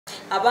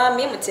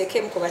Abami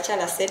muteekemu ku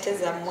bakyala ssente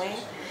zammwe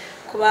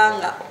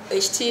kubanga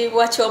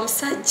ekitiibwa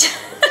ky'omusajja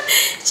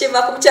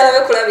kiva ku mukyala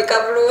we kulabika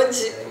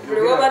bulungi.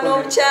 Buli woba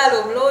n'omukyala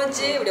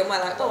omulungi buli omu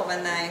alaka oba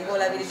naye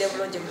ng'olabiridde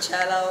bulungi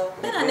mukyalawo.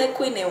 Beera ne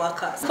Queen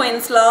ewaka.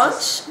 Queen's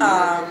Lounge,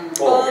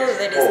 all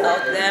ladies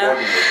out there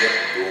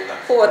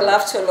who would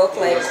love to look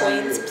like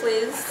queens,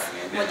 please.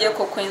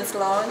 Mujeko Queen's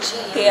Lounge,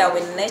 here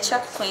with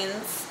nature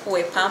queens.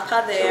 We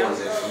pamper them.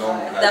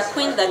 The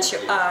queen that you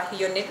are,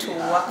 you need to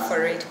work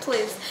for it,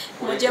 please.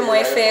 Muje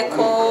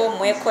mwefeko,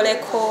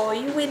 mwekoleko,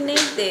 you will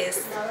need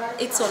this.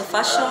 It's on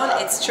fashion,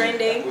 it's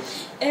trending.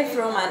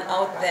 Every woman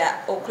out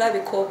there,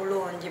 okulabika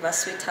obulungi ba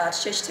sweetheart,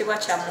 kyekitibwa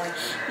kyammwe.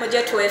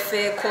 Muje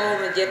twefeko,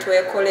 muje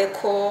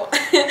twekoleko.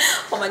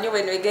 Omanyi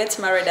when we get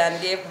married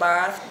and give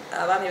birth,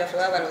 abaami baffe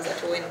baba balowooza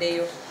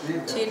tuweddeyo.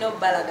 Tulina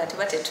obbalaga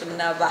tuba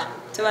tetunnaba,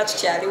 tuba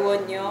tukyaliwo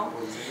nnyo.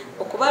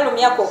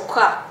 Okubalumya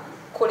kwokka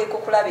kuliko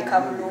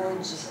kulabika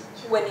bulungi.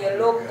 When you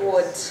look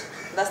good,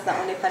 that's the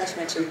only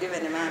punishment you've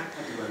given a man.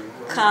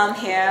 Come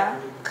here,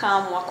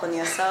 come work on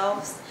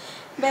yourselves.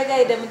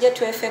 Begaide muje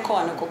twefeko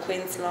wano ku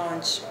Queen's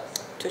Lounge.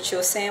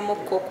 Tukyuseemu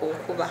ko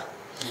kuba.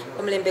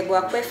 Omulembe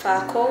gwa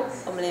kwefaako,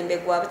 omulembe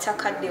gwa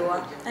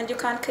butakaddiwa. And you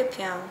can't keep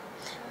young.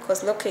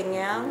 Because looking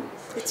young,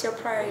 it's your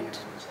pride.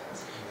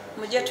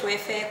 Muje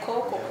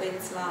twefeko ku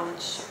Queen's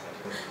Lounge.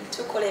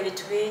 Tukola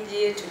ebintu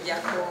bingi,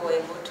 tujjako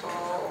embuto,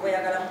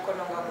 oyagala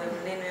mukono nga gwe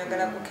munene,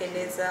 oyagala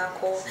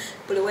kukendezaako,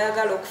 buli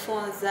oyagala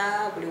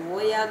okufunza, buli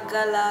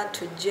oyagala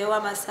tujjewo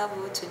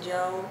amasavu,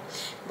 tujjawo,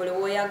 buli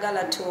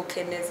oyagala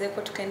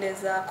tukendezeeko,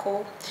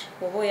 tukendezaako,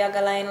 oba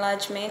oyagala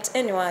enlargement,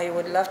 anywhere you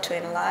would love to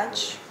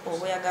enlarge,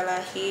 oba oyagala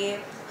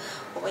hip,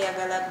 oba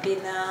oyagala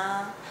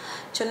bina,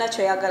 kyonna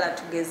kyoyagala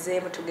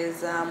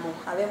tugezaamu.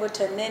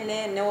 Ab'embuto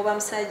nnene newoba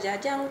musajja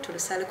ajjangu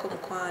tulusaleko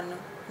mukwano.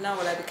 Nawe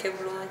olabike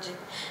bulungi.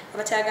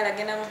 Abakyagala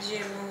genda mu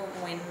gym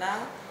mwenna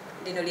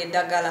lino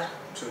lyeddagala.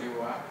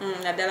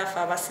 Naddala ffe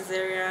aba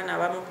cesarean,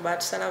 abamu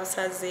batusala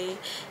busazi,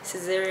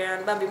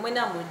 cesarean, bambi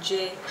mwena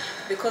mujje.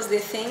 Because the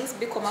things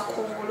bikoma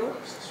kungulu,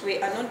 we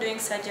are not doing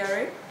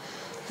surgery.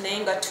 Naye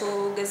nga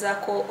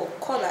tugezaako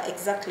okukola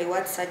exactly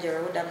what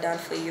surgery would have done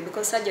for you.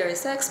 Because surgery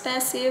is so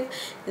expensive.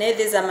 Naye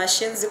these are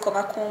machines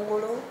zikoma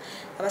kungulu.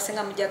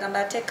 Abasinga mujagamba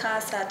ate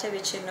cancer, ate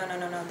biki.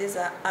 No. These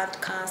are art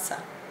cancer.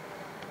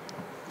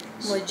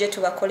 Mujje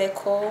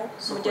tubakoleko,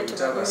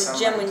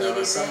 mujje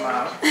munyirize.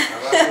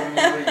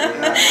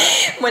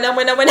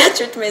 Mwena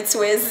treatments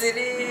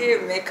weziri,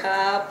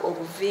 makeup,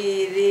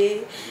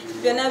 obuviiri,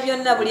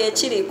 byonna buli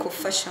ekiri ku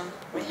fashion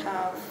we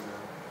have.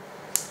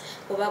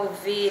 Oba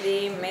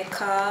buviiri,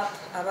 makeup,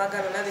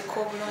 abagala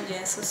olabika obulungi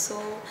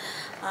ensusu,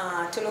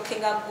 to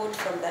looking up good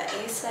from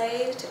the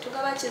inside.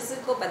 Tetugaba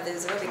kizigo, but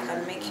there's a way we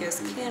can make your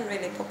skin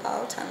really pop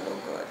out and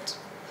look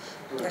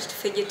good. Nga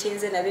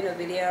tufigitinze na bino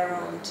biri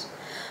around.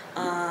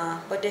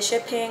 Body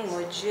shaping,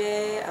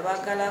 muje,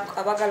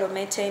 abagala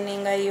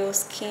maintaining your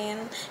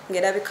skin,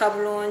 ngerabika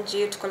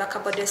bulungi, tukola ka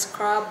body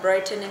scrub,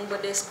 brightening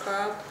body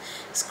scrub.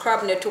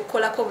 Scrub ne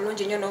tukola ko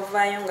bulungi nnyo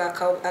novaayo nga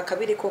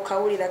akabiri ko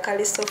kawulira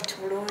kali soft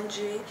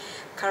bulungi,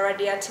 ka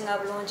radiating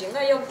bulungi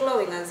nga you're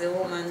glowing as a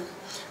woman.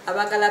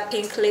 Abagala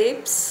pink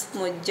lips,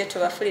 muje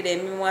tubafulira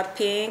emimwa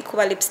pink,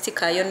 kuba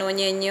lipstick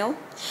ayonoonye nnyo.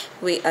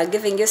 We are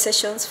giving you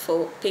sessions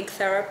for pink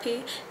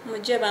therapy.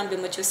 Muje bambi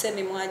mukyuse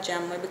emimwa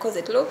gyammwe because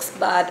it looks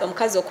bad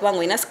omukazi okuba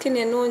ng'olina skin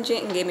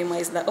ennungi ng'emimwa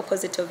is the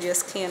opposite of your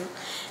skin.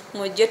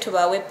 Muje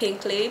tubawe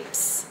pink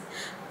lips.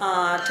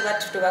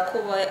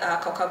 Tubakuba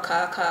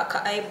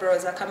ka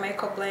eyebrows aka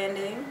micro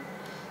blending.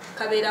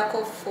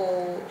 Kabeerako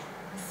for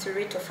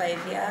 3 to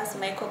 5 years.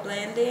 Micro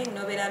blending,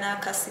 nobeera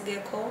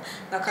n'akasigeko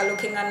nga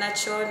kalooking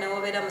natural,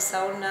 newobeera mu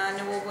sauna,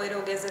 newobeera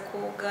ogeze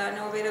kuwuga,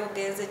 newobeera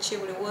ogeze ki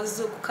buli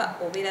wozuukuka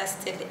obeera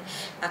steady.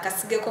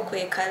 Akasigeko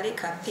kwekali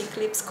ka pink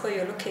lips ko,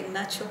 you're looking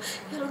natural,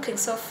 you're looking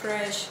so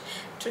fresh.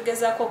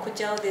 Tugezaako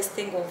okujjawo this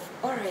thing of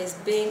always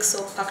being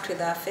so packed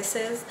with our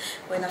faces.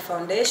 When a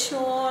foundation,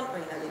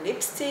 when a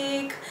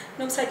lipstick,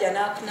 n'omusajja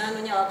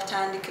n'anoonya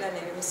wakutandikira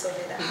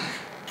n'ebimusobera.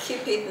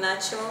 Keep it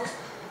natural.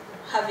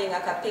 Having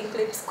a pink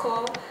lips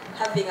ko,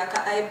 having a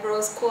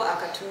eyebrows ko,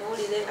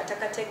 akatunulire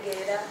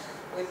atakategeera.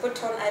 We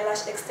put on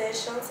eyelash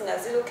extensions,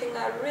 ngazi looking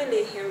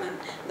really human.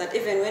 That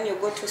even when you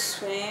go to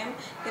swim,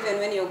 even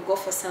when you go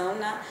for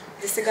sauna,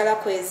 zisigala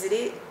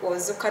kweziri,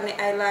 ozuka ne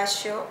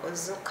eyelash yo,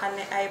 ozuka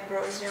ne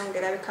eyebrows yo,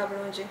 ngerabika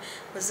bulungi,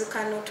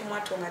 ozuka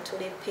n'otumwato nga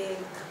tuli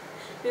pink.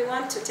 We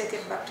want to take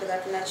it back to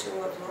that natural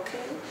way of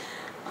looking.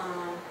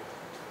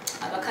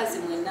 Abakazi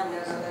mwenna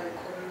mwagala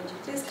bulungi.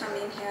 Please come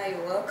in here,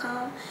 you're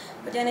welcome.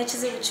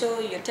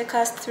 You take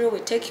us through, we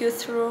take you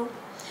through.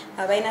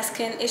 Abaina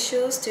skin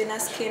issues, tuna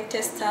skin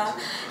tester,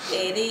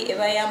 eri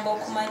ebayamba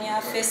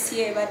okumanya face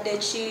ye ebadde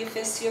ki,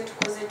 face yo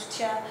tukoze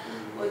tutya,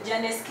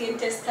 ojja ne skin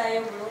tester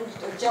yo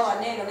bulungi, ojja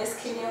waneeno ne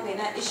skin yo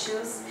ng'erina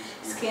issues,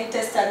 skin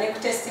tester ne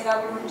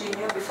kutestinga bulungi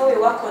nnyo. Before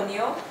we work on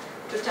you,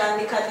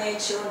 tutandika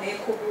n'ekyo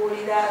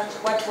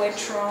n'ekubuulira what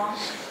went wrong,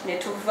 ne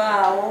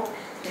tuvaawo,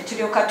 ne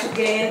tulyoka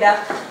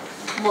tugenda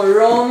mu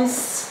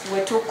rooms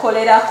we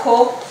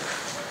tukolerako.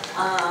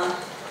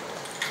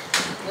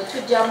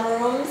 Tujja mu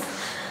rooms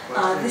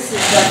This is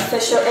the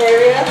facial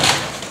area.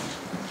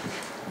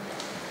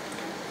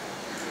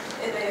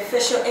 In the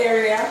facial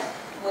area,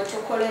 we're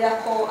talking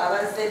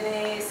about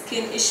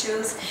skin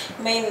issues,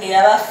 mainly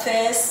our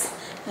face.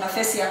 My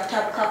face ya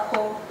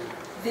kutapkako.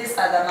 These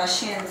are the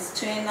machines.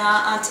 Trainer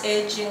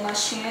anti-aging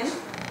machine.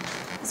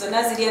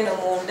 Zona ziri eno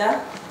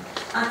munda.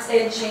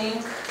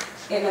 Anti-aging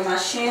eno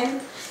machine.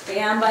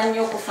 Eyamba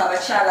nnyo okufa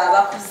abakyala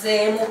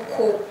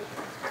abakuzeemuko.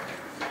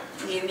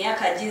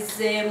 Emyaka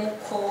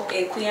gizeemuko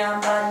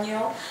ekuyamba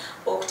nnyo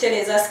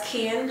okutereza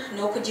skin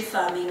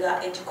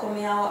n'okugifaminga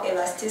egikomyawo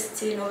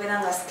elasticity n'obeera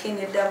nga skin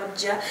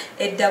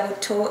edda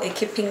buto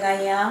ekeeping a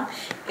young.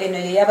 Eno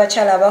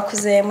y'abakyala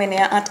abakuzeemu eno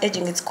ya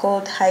anti-aging. It's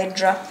called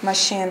Hydra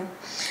machine.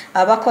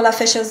 Abakola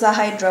facial za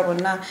Hydra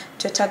bonna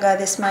twetaaga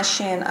this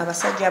machine.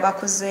 Abasajja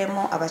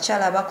abakuzeemu,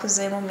 abakyala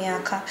abakuzeemu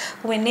myaka,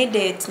 we need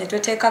it. Ne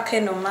tweteekako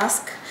eno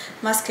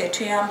mask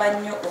etuyamba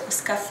nnyo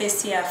okusika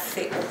face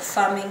yaffe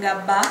okufaminga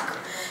back.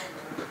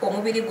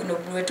 Omubiri guno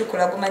bwe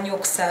tukola gumanyi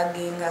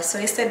okusaginga. So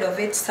instead of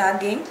it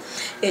sagging,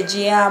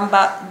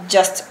 egiyamba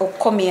just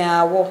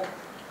okukomyawo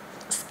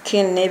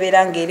skin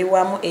nebeera ng'eri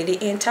wamu eri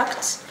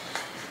intact.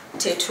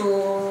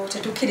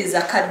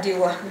 Tetukiriza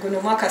kaddiwa.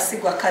 Guno mwaka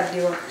sigwa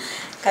kaddiwa.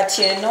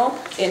 Kati eno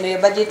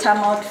bagiyita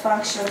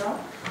multifunctional.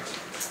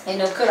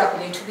 Eno ekola ku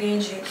bintu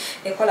bingi.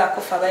 Ekola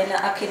kufa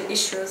abalina acne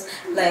issues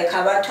like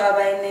abantu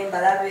abalina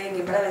embalabe,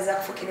 ng'embalabe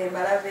zakufukira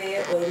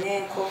embalabe, olina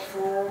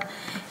enkovu.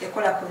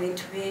 Ekola ku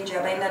bintu bingi.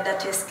 Abalina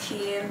dirty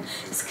skin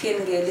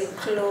ng'eri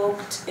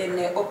clogged,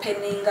 ene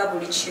openinga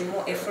buli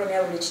kimu,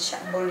 efulumya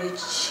buli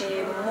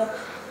kimu.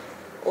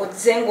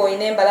 Ozengo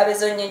ine embalabe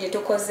zonnyingi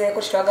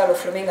tukozeeko kitwagala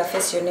ofulumenga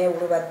face yonna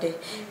ewulubadde.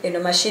 Eno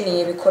mashini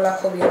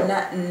yebikolako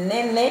byonna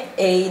nene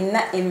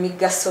eyina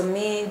emigaso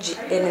mingi.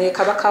 Eno ye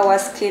kabaka wa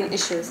skin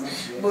issues.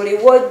 Buli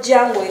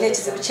wojja ng'olina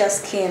ekizibu kya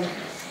skin,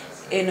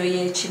 eno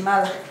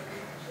yekimala.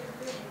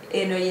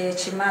 Eno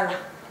yekimala.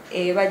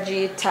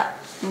 Bagiyita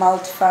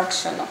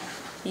multifunctional.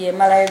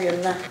 Yemalayo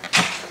byonna.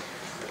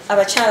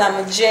 Abakyala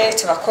mujje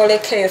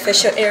tubakoleko eyo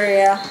facial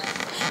area.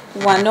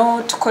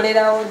 Wano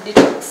tukolerawo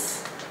detox.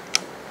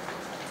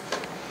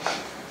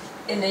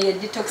 In the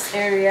detox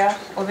area,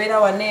 obera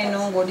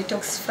waneno ngo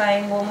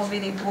detoxifying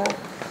omubiri gwo.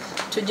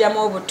 Tujjamu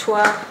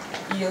obutwa,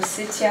 you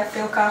sit here,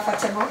 feel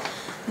comfortable,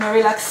 no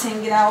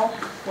relaxing irawo,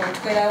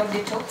 wantukolerawo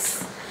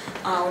detox.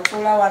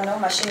 Otula wano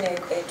machine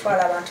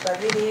etwala abantu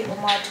babiri,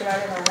 omu atula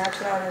wano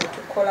n'atula wano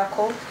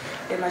tukolako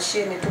e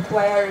machine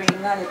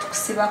tukuwayaringa ne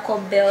tukusibako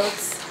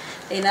belts,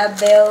 ina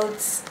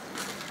belts,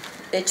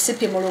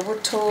 ekisipi mu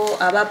lubuto,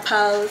 aba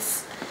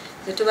pulse,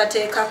 ne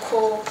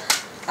tubateekako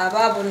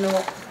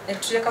ababuno.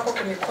 Tulekako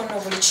ku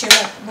mikono buli kimu,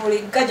 buli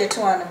gadget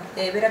wano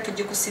ebeera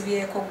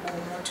tugikusibyeko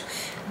omuntu.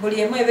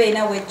 Buli emu eba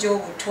erina wejja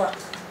obutwa.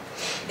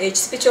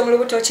 Ekisipi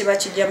ky'omulubuto kiba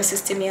kijja mu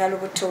system ya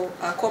lubuto.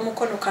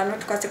 Ak'omukono kano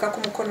tukateeka ku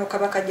mukono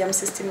kaba kajja mu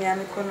system ya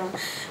mikono.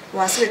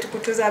 Wansi we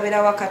tukutuza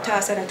abeera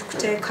wakataasa ne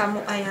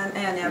tukuteekamu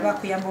iron aba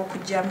akuyamba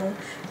okujjamu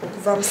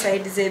okuva mu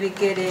side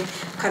z'ebigere.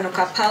 Kano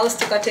ka pulse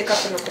tukateeka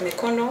kuno ku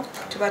mikono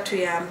tuba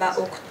tuyamba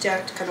okujja.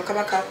 Kano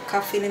kaba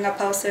ka feeling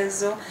pulses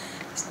zo.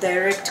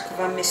 Direct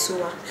kuva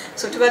mesuwa.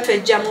 So tuba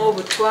twejjamu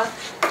obutwa,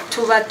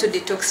 tuba tu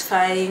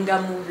detoxifying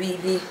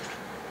mubiri.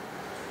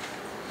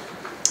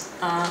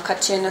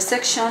 Kati eno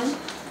section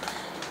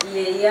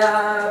ye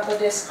ya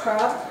body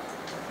scrub.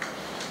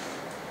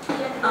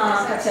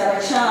 Kati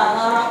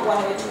abakyala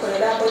wano we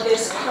tukolera body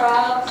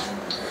scrub.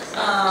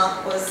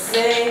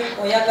 Oze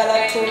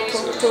oyagala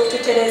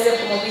tutereze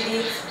ku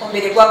mubiri,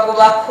 omubiri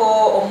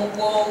gwagobako,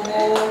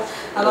 omugongo,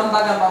 abamu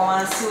bagamba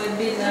wansi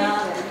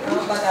w'ebbina,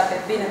 abamu bagamba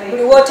ebbina.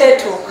 Buli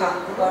wooteetuuka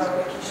wano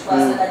we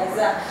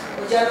tukikwasigaliza.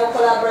 Ojja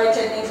n'okola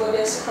brightening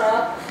body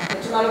scrub,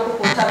 netumala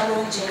okukuuta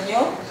bulungi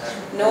nnyo,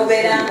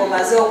 n'obeera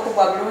ng'omaze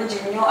okugwa bulungi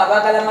nnyo.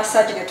 Abaagala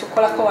massage ne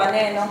tukolako wano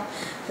eno.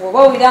 Bw'oba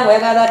owulira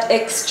ng'oyagala that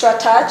extra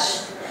touch,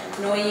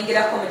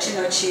 n'oyingirako mu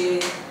kino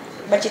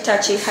bakita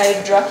ki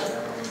Hydra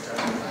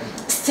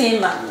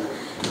steamer.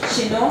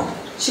 Kino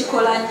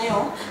kikola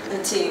nnyo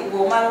nti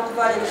bw'omala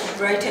okuvaala ku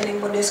brightening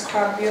body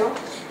scrub yo,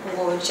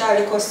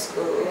 ng'okyaliko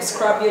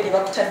scrub yo gye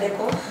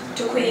bakutaddeko,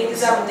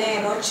 tukuyingiza mu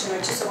neeno. Kino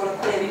kisobola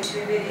okukola ebintu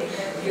bibiri.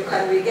 You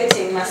can be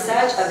getting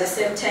massage at the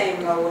same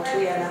time nga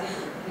w'otuuyana.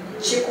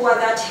 Kikuwa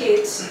that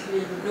heat,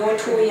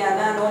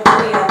 n'otuuyana.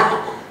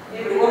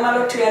 Buli w'omala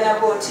otuuyana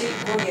bw'oti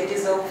gundi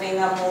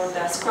edissolvinga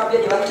munda. Scrub yo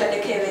gye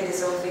bakutaddeko eba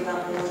edissolvinga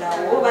munda.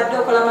 W'obadde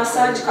okola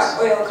massage ka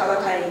oil kaba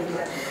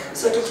kayingira.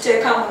 So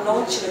tukuteeka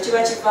muno, kino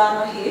kiba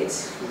kivaamu heat,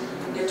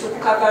 ne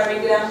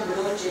tukukavaringiramu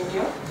bulungi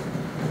nnyo.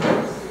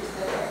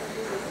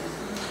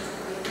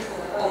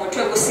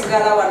 Omutwe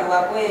gusigala wano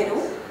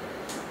wabweru,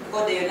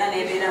 bode yonna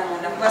nebeera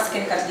munda, kuba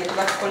skin kati gye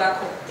tuba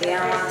tukolako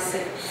ey'awansi.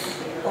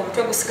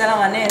 Omutwe gusigala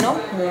wano eno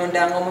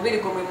munda, ng'omubiri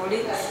gwe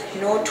muli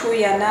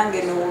n'otuuyana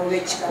ng'eno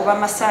kuba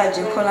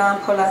massage mpola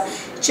mpola.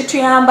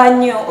 Kituyamba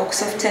nnyo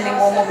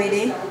okusofteninga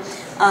omubiri.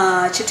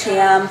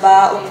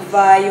 Kituyamba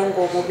okuvaayo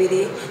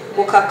ng'omubiri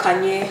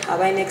gukakanye,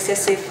 abalina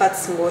excessive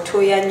fats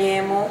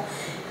ng'otuuyanyeemu.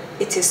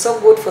 It is so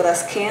good for the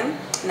skin.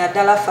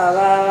 Naddala ffe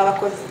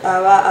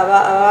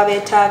aba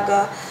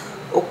beetaaga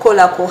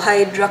okola ku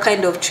hydra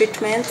kind of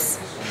treatments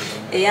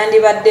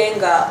eyandibadde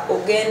nga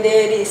ogenda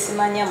eri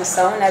simanya mu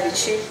sauna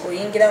biki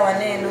oyingira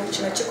waneeno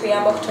kino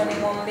kikuyamba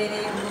okutoninga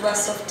omubiri guba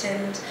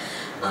softened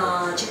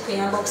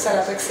kikuyamba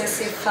okusala ku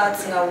excessive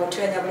fats nga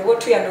wotuyanya buli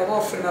wotuyanya oba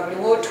ofuluma buli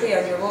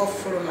wotuyanya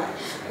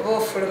oba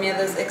ofulumya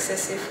those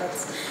excessive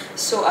fats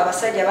so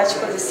abasajja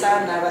bakikozesa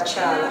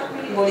n'abakyala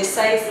buli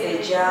size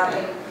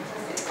ejaamu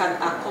it can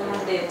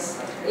accommodate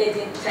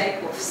any type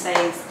of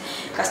size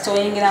kasita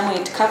oyingiramu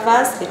it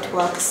covers it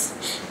works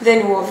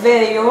then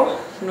woveeyo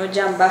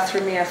nojja mu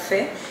bathroom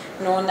yaffe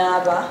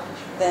nonaaba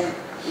then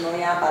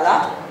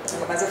noyambala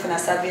nga maze ofuna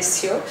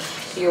service yo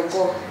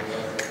yogo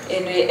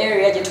eno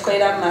area gye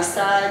tukolera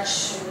massage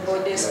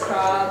body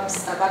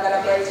scrubs abagala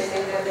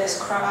brightening body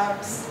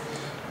scrubs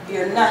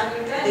byonna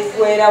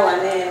bigwera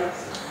waneeno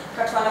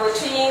kati wano bwe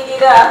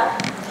tuyingira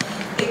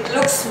it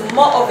looks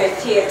more of a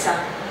theatre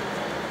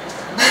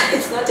but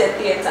it's not a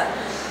theatre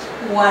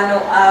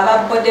wano aba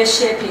body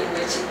shaping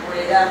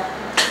wekigwera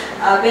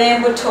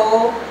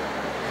ab'embuto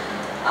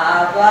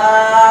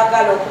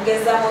abagala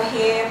okugeza mu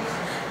hip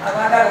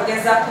abagala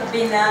okugeza ku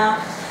bina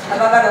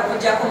abagala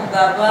okujjako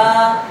mugaba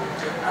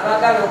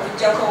abagala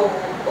okujjako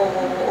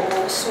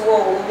obusuwa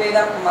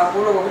obubeera ku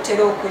magulu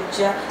obutera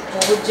okujja mu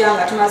bujja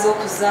nga tumaze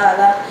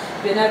okuzaala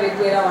byonna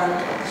bigwera wano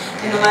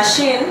eno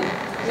machine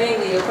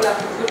mainly ekola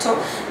ku buto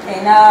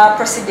erina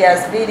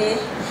procedures biri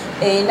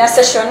erina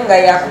session nga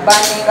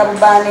yakubaninga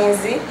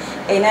bubaninzi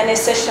erina ne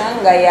session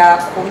nga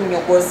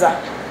yakunyogoza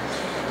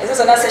ezo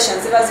zonna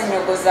session ziba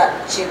zinyogoza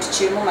kintu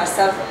kirimu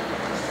masavu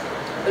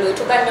buli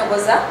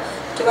wetuganyogoza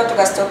tuba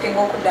tugastopinga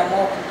okuddamu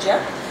okujja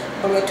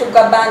buli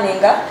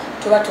wetugabaninga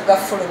tuba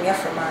tugafulumya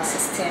from our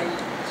system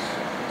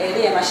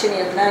eri emashini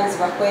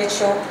evunanyizibwa ku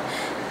ekyo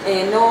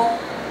eno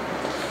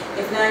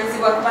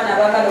evunanyizibwa kuba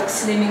nabagala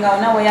okusiliminga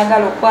wona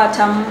weyagala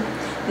okukwatamu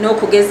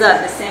n'okugeza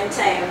at the same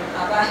time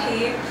aba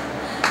hip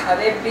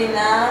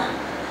abebbina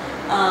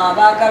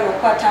abagala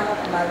okukwatamu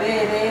ku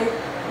mabeere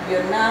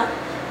byonna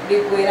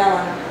bigwera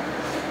wano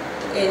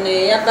eno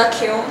eya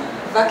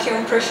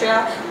vacuum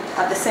pressure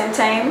at the same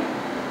time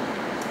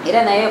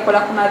era naye ekola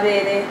ku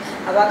mabeere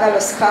abagala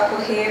osika ku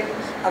hip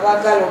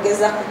abagala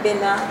ogeza ku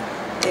bina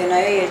eyo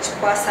nayo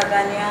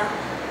yekikwasaganya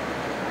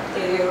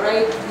eyo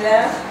right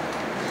there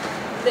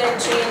then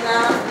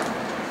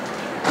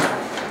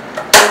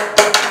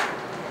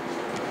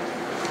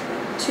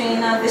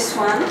tuyina this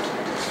one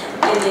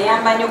eno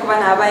eyamba nnyo okuba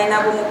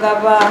n'abalina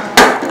bumugaba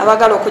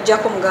abagala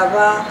okujjako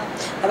mugaba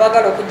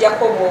abagala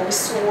okujjako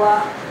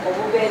obusuwa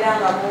obubeera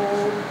nga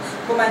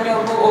bumanya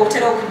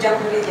obutera okujja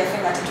ku bibiri gyaffe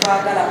nga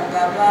tetwagala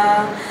mugaba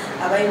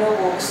abalina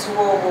obwo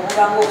obusuwa obwo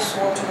obubanga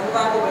obusuwa obutono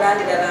obubanga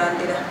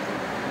obulandiralandira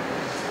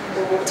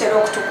obwo obutera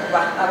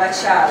okutukuba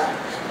abakyala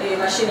eyo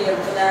mashini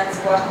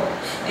yebuvunaanyizibwako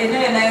eno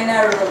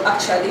yonayona room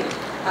actually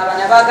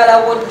abana abagala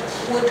wood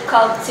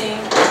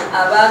sculpting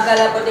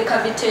abagala body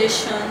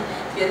cavitation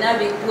byonna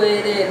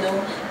bigwera eno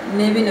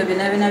nebino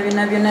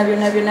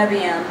byonna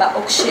biyamba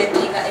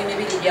okushapinga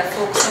emibiri gyaffe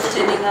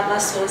okusofteninga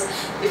muscles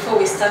before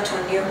we start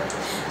on you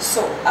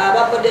so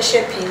aba body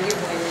shaping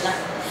bwenna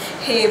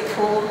hip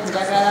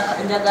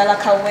njagala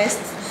ka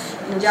west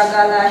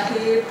njagala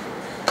hip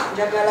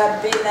njagala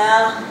bina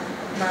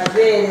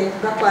mabeere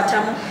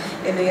bakwatamu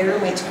eno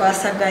yeroom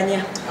ekikwasaganya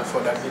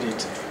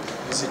affordability.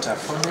 Is it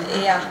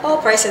affordable? Yeah, all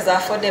prices are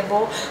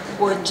affordable.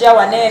 Bwojja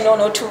waneeno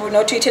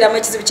n'otuyitiramu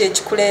ekizibu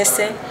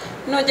kyekikuleese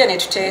n'ojja ne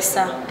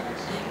tuteesa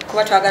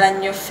kuba twagala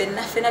nnyo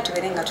ffenna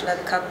tubeere nga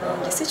tulabika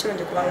bulungi si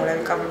kirungi kuba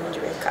mulabika bulungi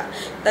weka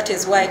that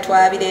is why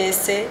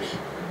twabireese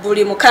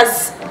buli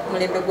mukazi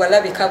mulembe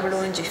gwalabika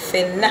bulungi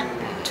ffenna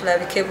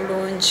tulabike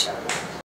bulungi